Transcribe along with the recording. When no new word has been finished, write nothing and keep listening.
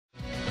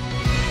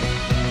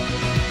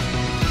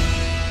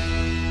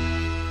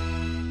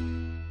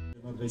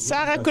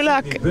Sara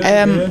Kolak,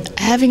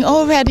 having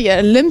already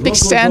an Olympic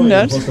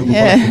standard,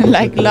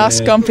 like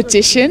last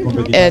competition,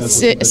 at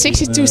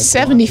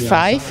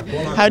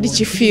 62.75, how did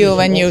you feel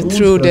when you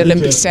threw the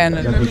Olympic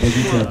standard?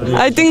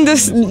 I think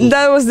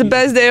that was the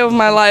best day of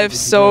my life,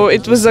 so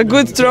it was a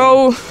good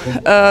throw,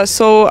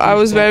 so I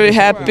was very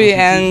happy,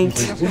 and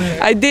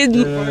I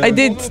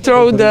did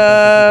throw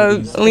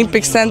the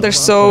Olympic standard,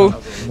 so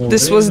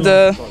this was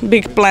the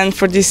big plan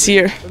for this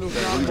year.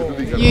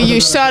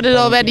 You started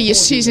already your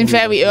season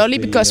very early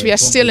because we are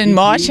still in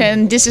March,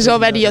 and this is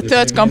already your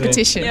third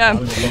competition. Yeah,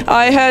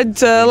 I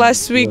had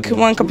last week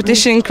one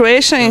competition in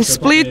Croatia, in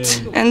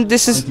Split, and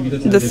this is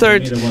the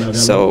third.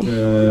 So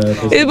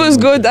it was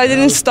good. I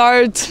didn't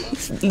start.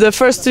 The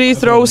first three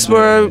throws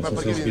were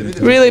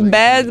really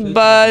bad,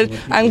 but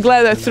I'm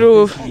glad I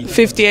threw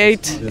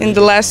 58 in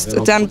the last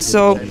attempt,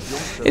 so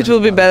it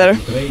will be better.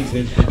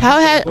 How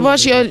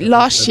was your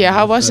last year?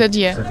 How was that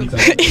year?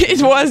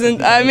 It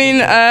wasn't. I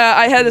mean,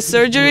 I had a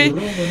surgery,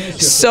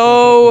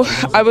 so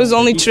I was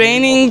only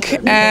training,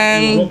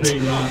 and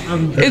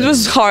it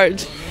was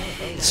hard.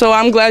 So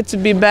I'm glad to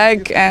be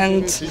back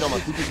and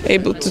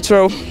able to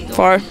throw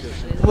far.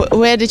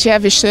 Where did you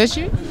have your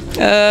surgery?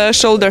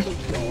 Shoulder.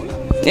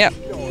 Yeah.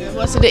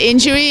 Was it an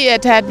injury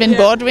that had been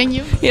bothering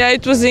you? Yeah,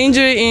 it was an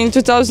injury in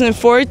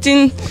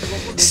 2014.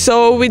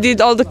 So we did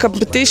all the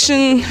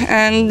competition,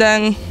 and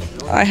then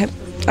I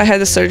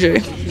had a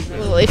surgery.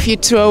 Well, if you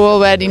throw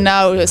already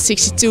now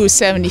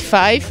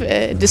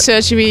 62.75, the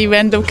surgery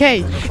went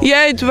okay.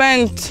 Yeah, it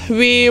went.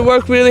 We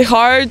worked really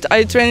hard.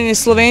 I trained in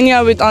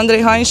Slovenia with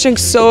Andrej Hajnšek,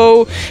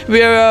 so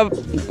we are a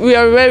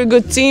very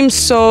good team.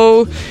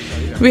 So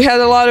we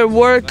had a lot of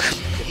work,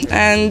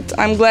 and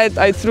I'm glad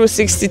I threw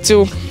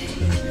 62.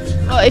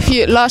 Well, if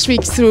you last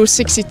week threw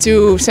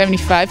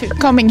 62.75,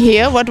 coming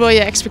here, what were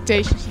your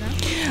expectations?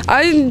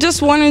 I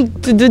just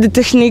wanted to do the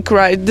technique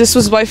right. This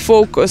was my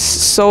focus.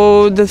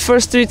 So the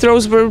first three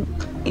throws were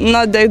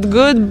not that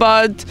good,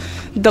 but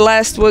the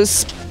last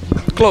was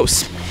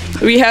close.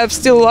 We have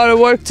still a lot of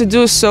work to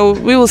do, so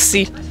we will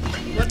see.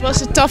 What was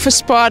the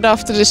toughest part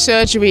after the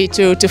surgery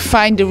to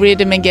find the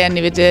rhythm again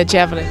with the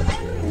javelin?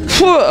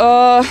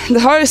 The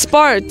hardest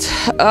part,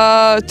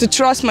 to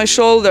trust my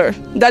shoulder.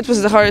 That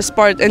was the hardest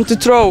part, and to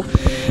throw.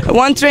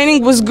 One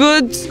training was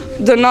good,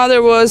 the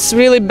another was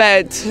really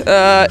bad.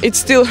 It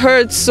still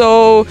hurts,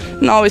 so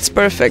now it's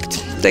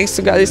perfect. Thanks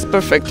to God, it's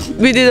perfect.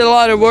 We did a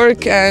lot of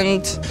work,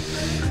 and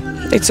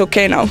it's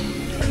okay now.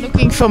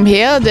 Looking from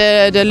here,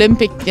 the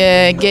Olympic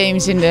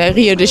Games in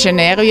Rio de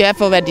Janeiro, you have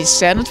already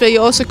standard. Will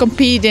you also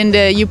compete in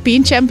the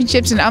European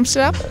Championships in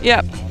Amsterdam?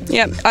 Yeah.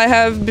 I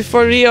have,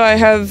 before Rio, I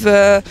have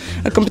a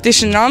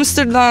competition in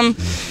Amsterdam,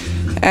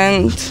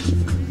 and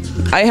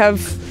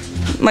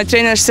my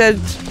trainer said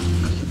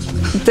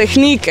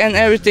technique and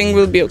everything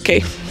will be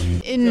okay.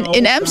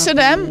 In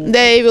Amsterdam,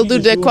 they will do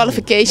the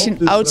qualification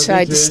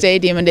outside the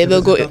stadium, and they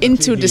will go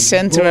into the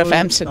center of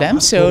Amsterdam,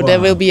 so there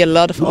will be a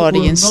lot of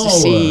audience to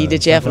see the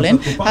javelin.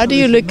 How do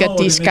you look at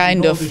these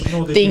kind of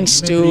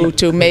things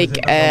to make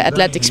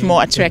athletics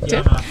more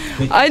attractive?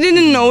 I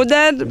didn't know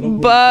that,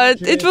 but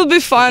it will be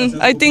fun.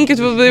 I think it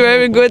will be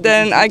very good,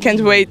 and I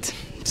can't wait.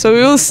 So we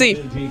will see.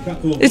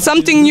 It's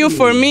something new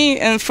for me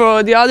and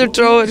for the other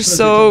throwers,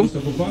 so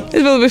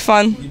it will be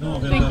fun.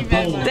 Thank you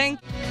very much.